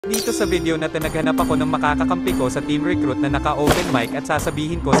Dito sa video na naghanap ako ng makakakampi ko sa team recruit na naka-open mic at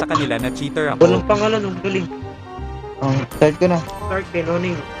sasabihin ko sa kanila na cheater ako. Walang pangalan, ang galing. Start ko na. Start kay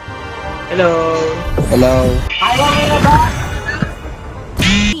Noning. Hello. Hello. Ayaw mo na ba?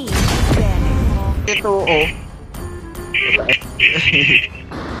 Ito, oh.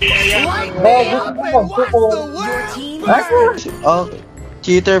 Okay.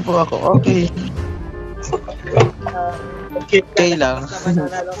 Cheater po ako. Okay. Okay lang. Basta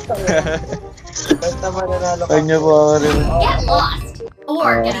mananalo ka. Kanya po ako rin. Get lost!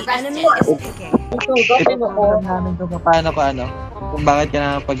 Or get arrested. Ito po namin kung paano kung bakit ka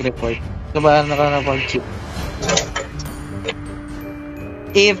nakapag-report. Kung paano ka nakapag-cheat.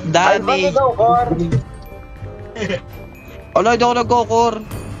 If damage... Wala, hindi ako nag-core.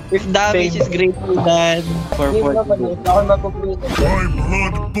 If damage is greater than 440. My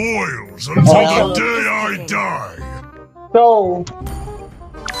blood boils until the day I die. So,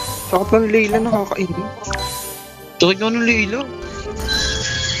 sakit ng Layla, nakakainis. Sakit nga ng Layla.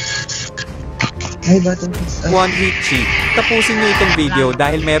 One hit cheat. Tapusin niyo itong video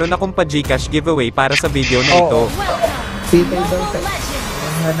dahil meron akong pa-Gcash giveaway para sa video na ito. People daw sa...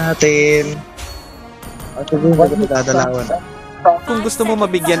 Ano natin? At siguro ba ito dadalawan? Kung gusto mo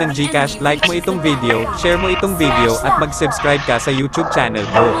mabigyan ng Gcash, like mo itong video, share mo itong video, at mag-subscribe ka sa YouTube channel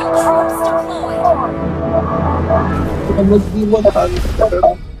ko.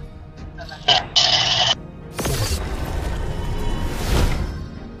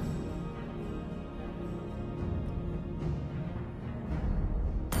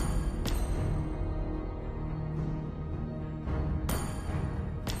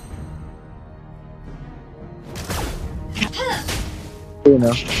 Yun,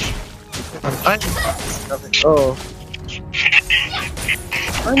 no? Ay! Oo.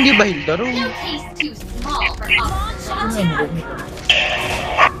 Ah, hindi ba Hildaro? No case too small for observation.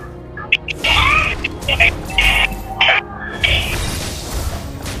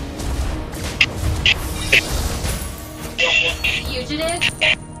 Fugitive?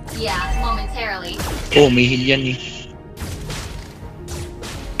 Yeah, momentarily. Oo, may heal yan eh.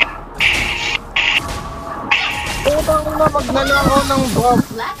 Utang na, magnala ako ng Bob.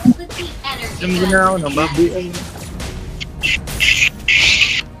 Let's put the energy. Alam mo na ako ng babi.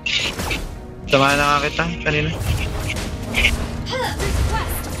 Sama na nga kita kanina.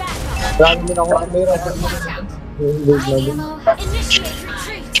 Dami mo na ako ang meron. My ammo has initiate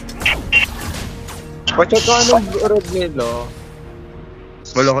retreat. Pacheck ko anong red nilo.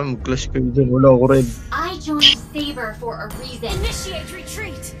 Wala kang mag-clash kayo dyan. Wala ako red. I joined Saber for a reason. Initiate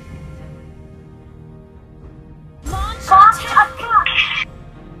retreat. Launch attack.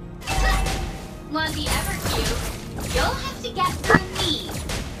 Want the ever cute? You'll have to get through me.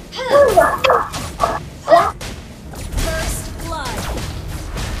 First blood.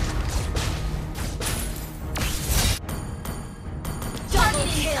 Double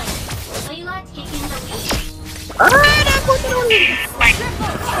kill. Layla taking the lead.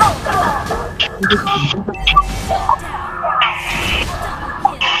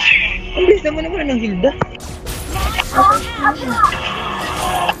 Ang bilis naman ng Hilda.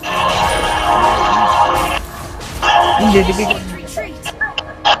 Hindi, bibigyan.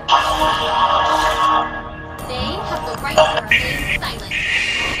 They have the right to remain silent.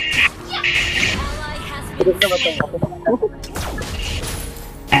 Ally has been slain.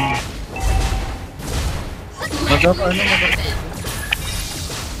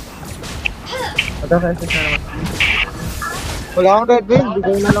 Magkakasin na naman. Wala akong red win,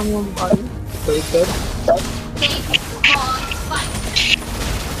 bigay na lang yung ano. Take Big, long fight.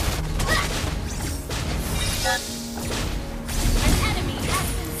 An enemy has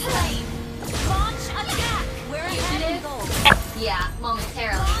been slain. Launch attack. We're ahead in goal. Yeah,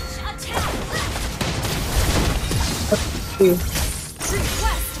 momentarily. Launch attack.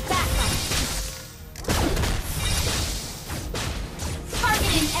 Request backup.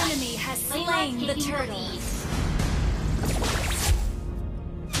 Targeting enemy has slain the turtle.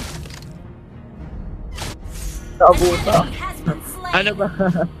 Naabuta. Enemy has been slain. Ano ba?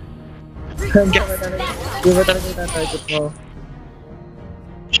 Request backup. Di ba talaga yung target mo?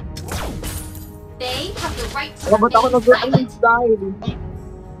 They have the right to Ba't ako remain silent. nag-red dahil? An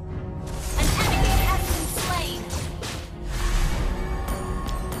enemy has been slain.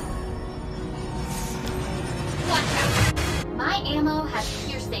 Watch out. My ammo has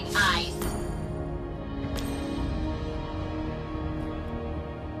piercing eyes.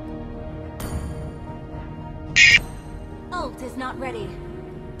 Ult is not ready.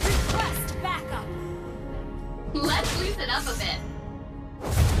 Request backup. Let's loosen up a bit.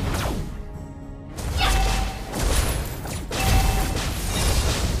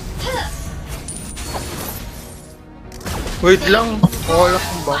 Wait lang. Wala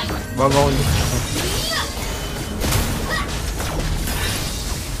kang ba? Bago ko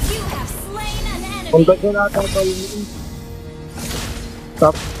You have slain an enemy. Kung ganda natin ito yung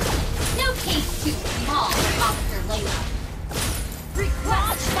stop. No case too small for Officer Layla.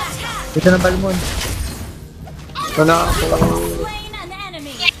 Request attack. Ito na Balmon. Ito na ako. Slain an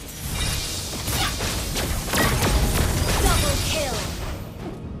enemy. Double kill.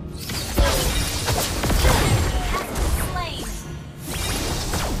 Slain.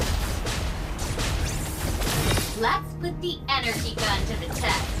 Let's put the energy gun to the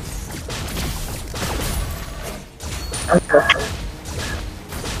test. I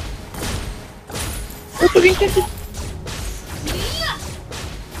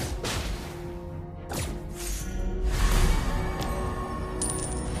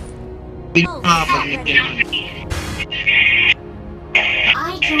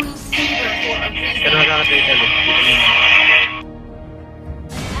joined Saber for a reason. Pero nakaka-trade ulit.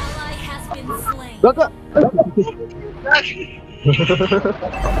 Ally has been slain. Gaga!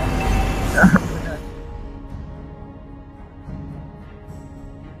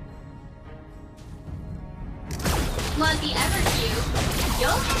 Want the Evercube?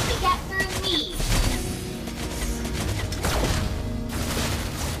 You'll have to get through me.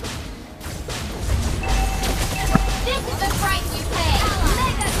 This is the price you pay.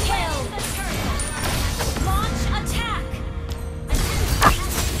 Mega kill. Launch attack.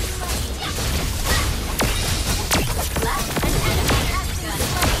 Left an enemy has been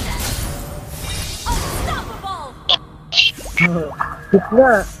slain. Unstoppable. Hit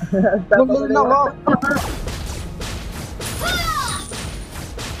na! Gumul na ko!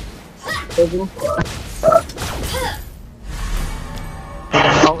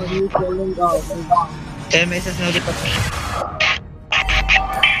 Ako yung lang daw. MSS na ulit ako.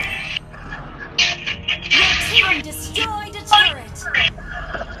 Your team destroyed a turret.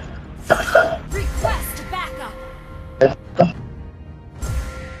 Request backup.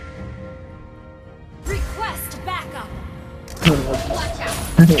 Request backup. Watch out.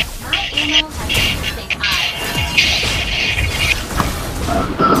 My ammo has interesting eyes.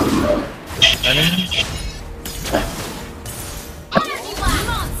 Ano yun? Energy blast.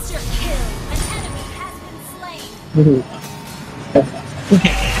 Monster kill. An enemy has been slain.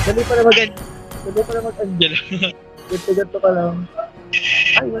 Dali pala mag-angel. Ganto ka lang.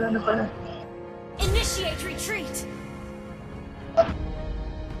 Ay, wala na pala. Initiate retreat.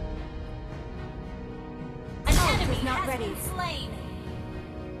 An enemy has been slain.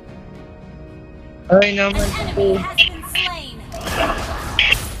 Ay An naman enemy has been slain.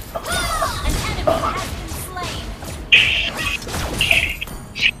 An enemy has been slain.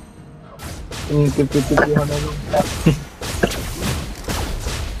 Pipipitihan na lang.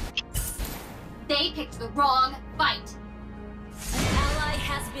 They picked the wrong fight. An ally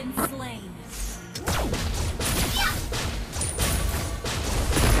has been slain.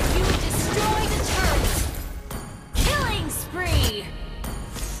 You destroyed a turret. Killing spree.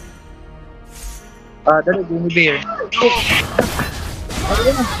 Dali, Jimmy Bear.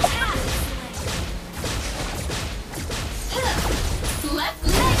 Let's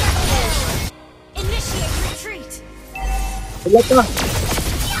mega kill. Initiate retreat. Ulat na.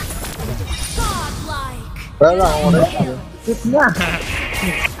 Godlike. Wala ako na. Hit na.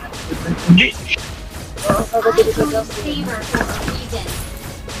 Hindi. I joined Saber for a reason.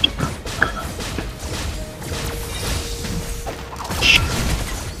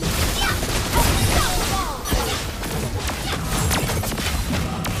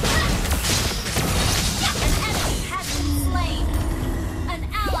 An enemy has been slain. An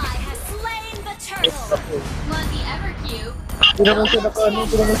ally has slain the turtle. Want the Evercube? Pinamotion ako.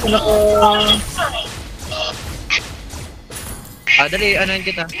 Dali, anuhin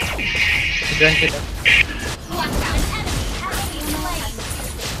kita. Anuhin kita. Watch out. An enemy has been slain.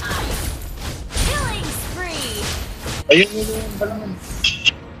 Killing spree. Ayun yung Balmon.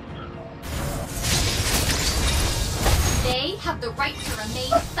 They have the right to remain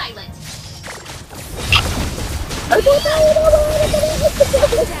silent.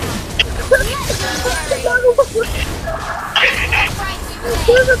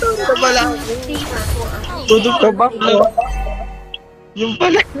 Tudok ka ba? Yung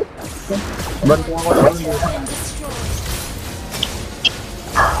pala. Bantu ako na.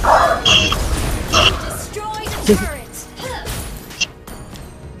 Destroy the turret.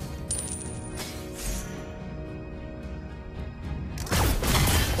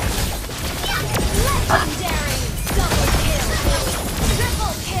 Legendary double kill.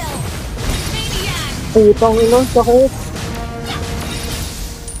 Triple kill. Maniac. Putang ina, sakit.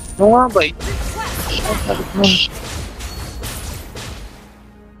 Ano nga ba? Request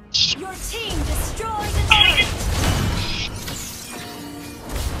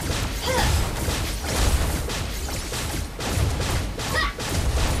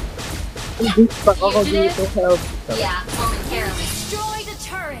Back ako dito. Help. Yeah, momentarily. Destroy the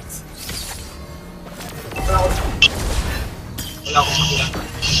turret.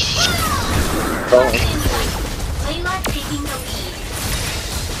 Layla taking the lead.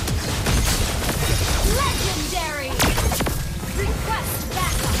 Legendary. Request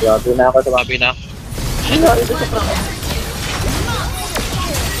backup. Grabe na ako sa mga Sabi na. An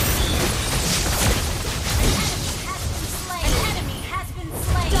enemy has been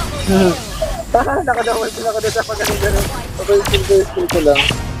slain. Double kill. Nakadawal sila ka doon sa pagkakas. Okay, silver ko lang.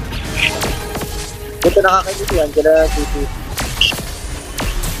 Ito nakakainis yan. Kaya titi.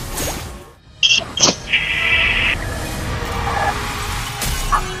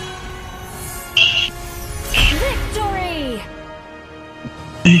 Victory.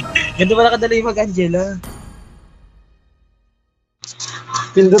 Ganito pala kadali mag-Angela.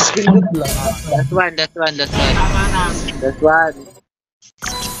 Pindot lang. That's one. That's one.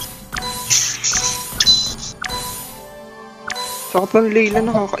 Saka pang Layla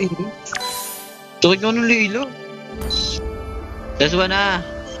nakakainis. Tukod nga ng Layla. That's one na.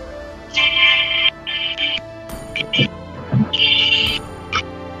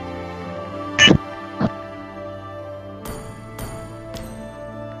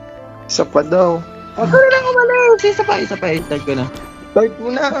 Isa pa daw. Huwag ka na lang umalis. Isa pa. Start ko na. Start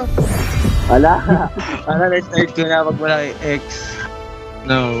mo na. Wala. Na-start ko na pag wala kay X.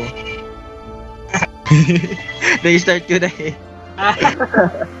 No. Na-start ko na eh.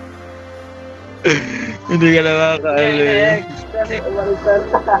 Hindi ka na makakaalo eh. Kasi umalisan.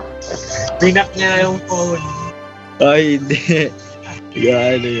 Binak niya yung phone. Ay, hindi.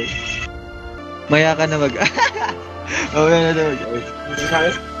 Gano yun. Maya ka na Mamaya na daw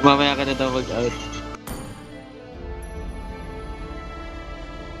mag-out. Mamaya ka na daw mag-out.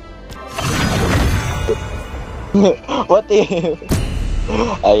 What if?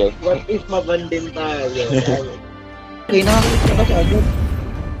 Ayun. What if mabandin tayo? Okay, nakakita ka sa agad.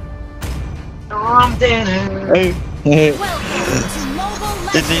 Ay. Welcome to Global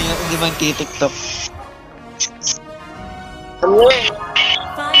Layla. Hindi man TikTok. 5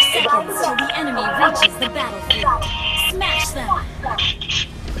 seconds till the enemy reaches the battlefield. Smash them.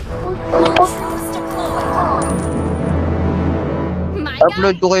 Troops deployed. My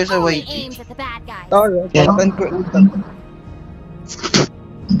Upload ko kayo sa only YT. aims at the bad guys. Alright. Tapan ko.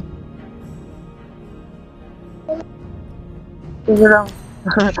 Sige lang.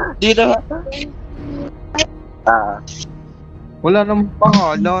 Dito ba? Wala namang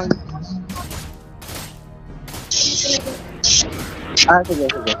pangalan. Sige.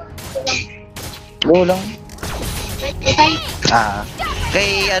 Go lang.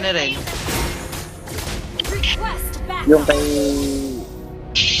 Kay ano rin. Request backup. Yung kay...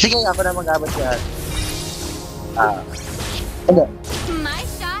 Sige, ako na mag-abot yan. Ano? My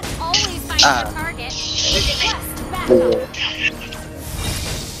shot always finds the target. Request backup. Sige.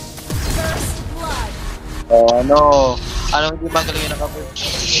 First blood. No. Anong hindi ba galing yung nakapag?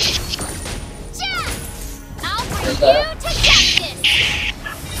 Jack! I'll bring you to justice.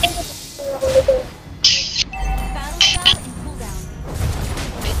 Battle shot and cooldown.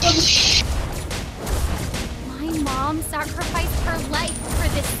 My mom sacrificed her life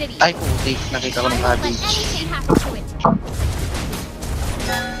for this city. Ay, puti. Nakita ko I ng won't let cabbage. anything happen to it.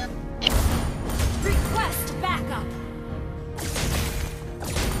 Request backup.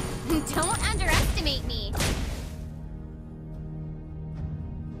 Don't underestimate me.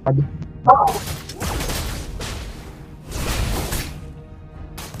 That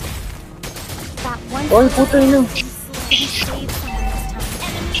one. Oy, puto yun. Saved someone this time.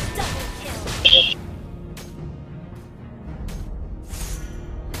 Enemy double kill.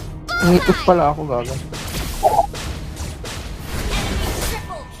 Ngitos pala ako gaga. Enemy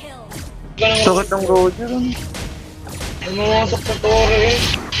triple kill. Sakit ng Roger. Namawasak sa tore eh.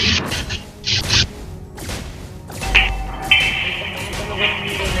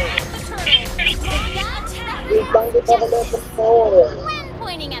 When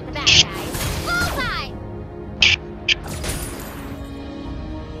pointing at the bad guys. Bullseye!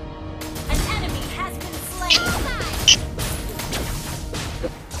 An enemy has been slain.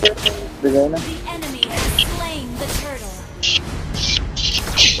 Bigay na. The enemy has slain the turtle.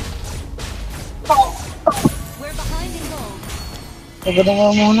 We're behind in gold. Maganda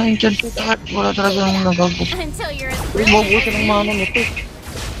nga muna yung chat ko. Wala talaga nang nagagawa. Until you're as Uy, mabuti ng mana nito.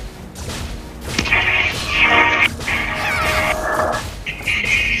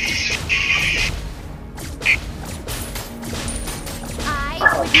 I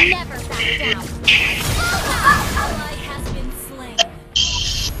would never back down. Ally has been slain.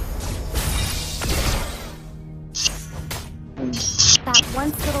 That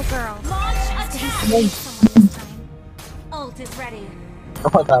once little girl. Launch Gonna attack. save someone this time. Ult is ready.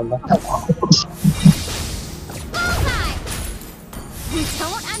 Ako tama. Bullseye!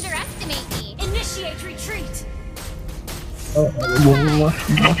 Don't underestimate me. Initiate retreat.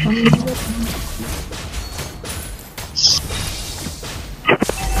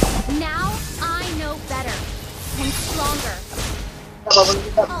 Now I know better and stronger.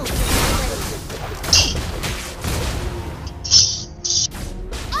 Ult is ready.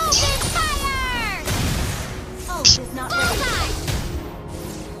 Open fire! Ult is not ready. Bullseye!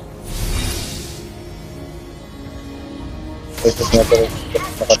 Ito nga pala. Enemy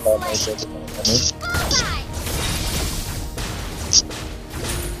has been Nakatama slain. ito. Ano? Bullseye!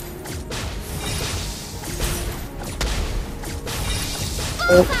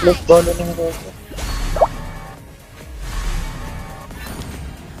 Let's go na ng Rosa.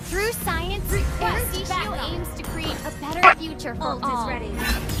 Through science, Request Erudicio backup. aims to create a better future for Ult is all. ready.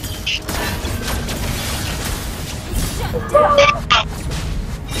 Shut down.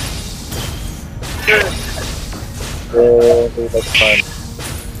 Okay, that's fun.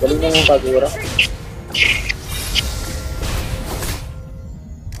 Galing mo yung Kagura.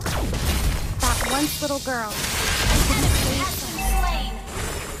 That once little girl. Enemy has been slain.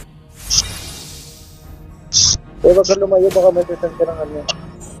 Eh, wag ka lumayo, baka matisan ka ng ano.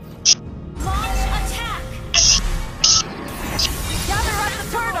 Launch attack. Gather up the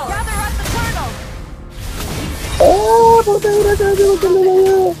turtle. Gather up the turtle. Ah! Putang ina, sabi wag ka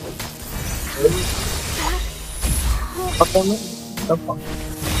lumayo. Pagka mo. Tapos.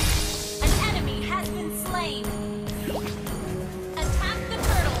 An enemy has been slain. Attack the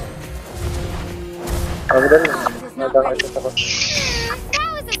turtle. Sabi dali. Ult is not Nagkakasya ready. ako. That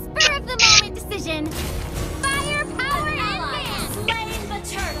was a spur of the moment decision. Fire, power, An and ally has man. slain the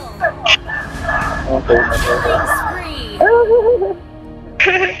turtle. Okay, Killing spree.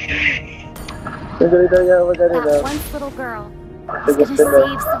 Nagdali daw niya ako dali That daw. once little girl is Sige, gonna sige.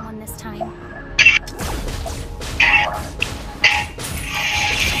 save someone this time.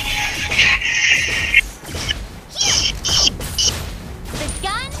 The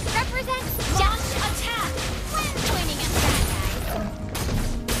gun represents Launch justice attack. when pointing at bad guys.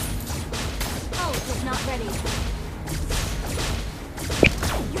 Ult is not ready.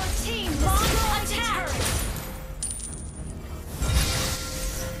 Your team destroyed the turret.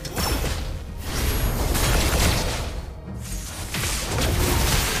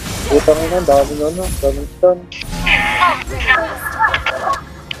 Putang ina, daming ano, daming stun.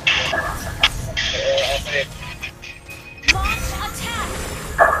 Launch attack.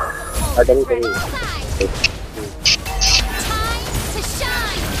 Ah, dali, dali. Bullseye. Time to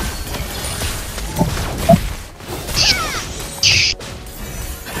shine.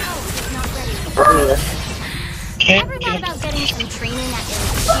 Ult is not ready. Okay, ah. Ever thought about getting some training at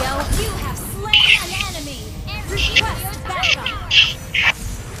Erudicio? You have slain an enemy. Request backup.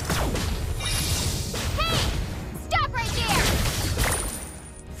 Hey! Stop right there!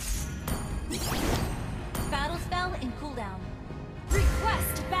 Battle spell in cooldown.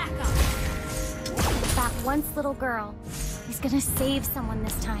 Request backup. That once little girl is gonna save someone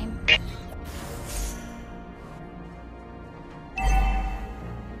this time.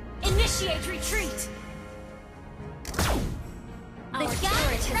 Initiate retreat. The Our gun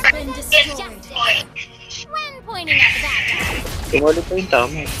turret has been represents destroyed. justice when pointing at the bad guys. Tumuli pa yung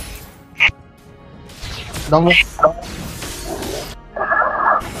tama. Damo.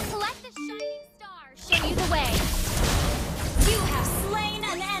 Let the shining star show you the way. You have slain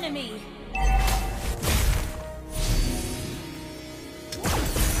an enemy.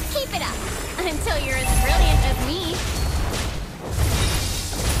 Keep it up until you're as brilliant as me.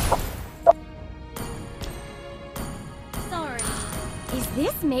 Sorry. Is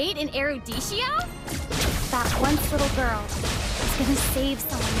this made in Erudicio? That once little girl is gonna save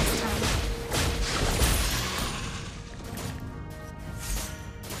someone this time.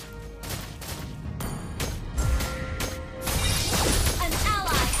 An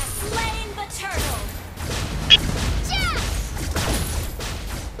ally has slain the turtle.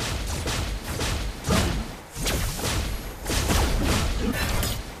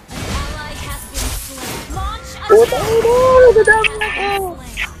 An ally has been slain. Launch Putang attack. ina, nadadami ako.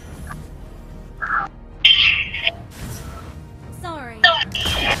 Sorry.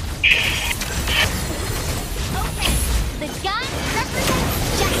 Okay, the gun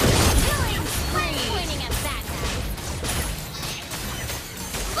represents justice. Killing spree. Pointing at bad guys.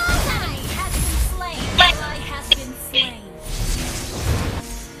 Bullseye! Has been slain. Ally has been slain.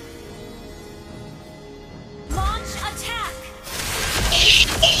 Launch attack.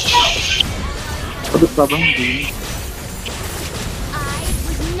 Pagod pa ba? Hindi. I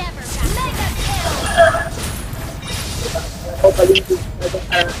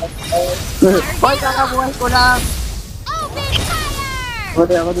Hoy, kakabuhay ko lang! Open fire!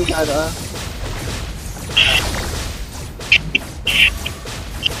 Buti ako dito, ano ah.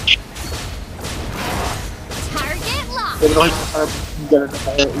 Target locked. Pero ako yung parang gano'n na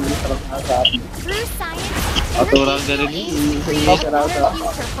tayo, ilis lang na sa atin. Through science, Paturang ganun everything yun. is Ilis a na lang better sa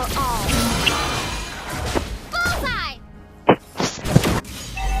future for all. Bullseye!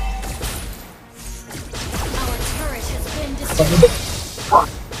 Our turret has been destroyed.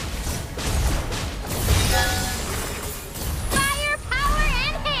 Firepower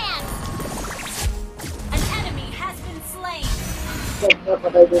enhanced! An enemy has been slain.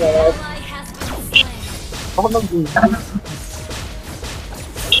 patay din na lang. Ally has been slain. Ako mag-game.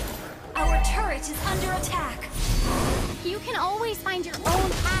 Our turret is under attack. You can always find your own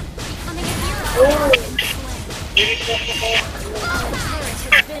path to becoming a hero. Our turret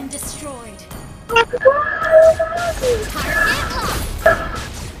has been destroyed. Target locked.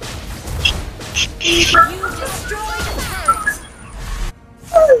 You destroyed a turret.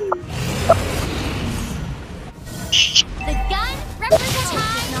 The gun represents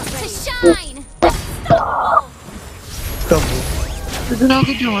time to shine. Unstoppable. Ito na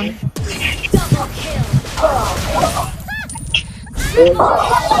agad yun. Double kill.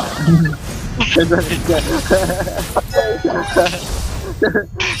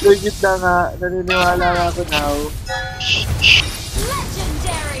 Legit na nga, naniniwala nga ako now.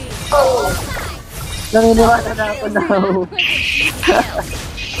 Legendary. Naniniwala na ako now.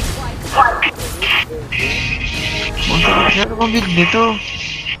 Ano bang build nito?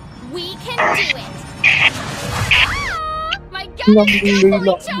 We can do it. My gun is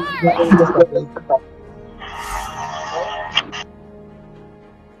fully charged.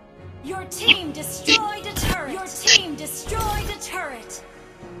 Your team destroyed a turret. Your team destroyed a turret.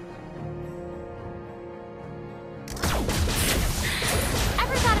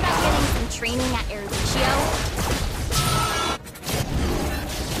 Ever thought about getting some training at Eruditio?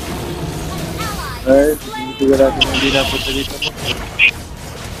 Ay, hindi ko natin hindi na po dito.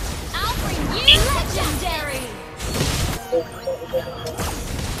 I'll bring you legendary.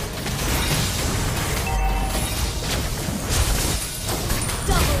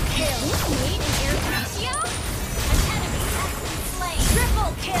 Double kill. Made in Eruditio? An enemy has been slain.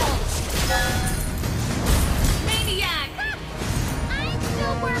 Triple kill. Maniac. I'm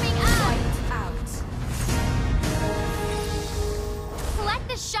still warming up. Out. Select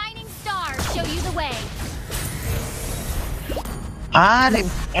the shining star. Show you the way. Ano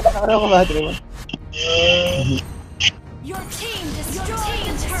ko ba, Trevor? Your team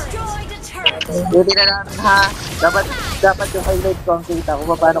destroyed a turret. Hindi na namin ha. Dapat yung highlight ko ang kita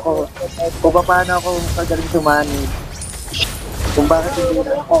kung paano ako kagaling sumanid. Kung bakit hindi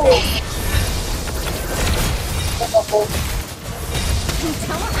na ako.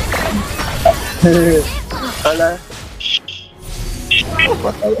 Wala.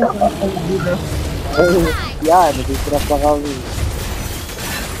 Yan, nag-strap pa kami.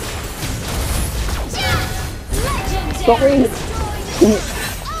 Okay.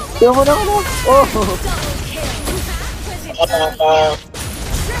 Tiyo mo na ako na. Oh!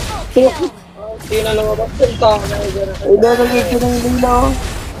 Hindi na lumabas yung tao na ito. Hindi na nagiging ng lilo.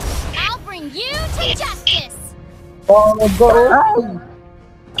 I'll bring you to justice. Oh, go! Ay!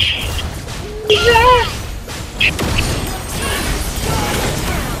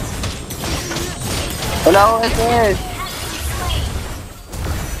 Wala akong SS.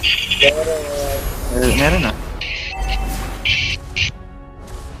 Meron na.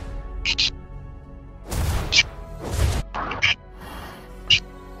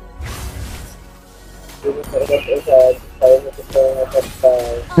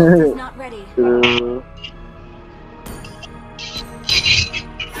 Is not ready. True.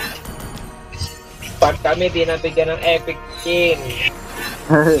 Pag kami di nabigyan ng epic skin.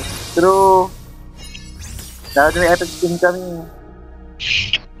 True. Dapat may epic skin kami.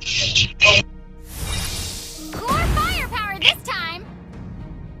 More firepower this time.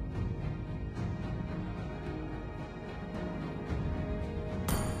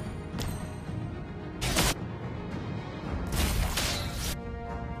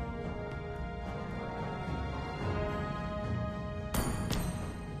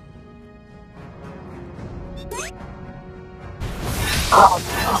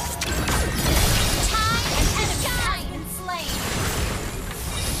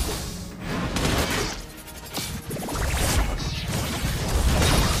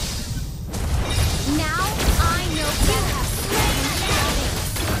 Now I know you have slain an enemy.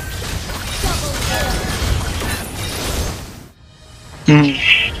 Double kill.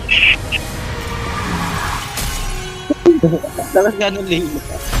 Tapos ganun Layla.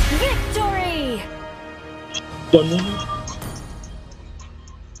 Victory! Ganun.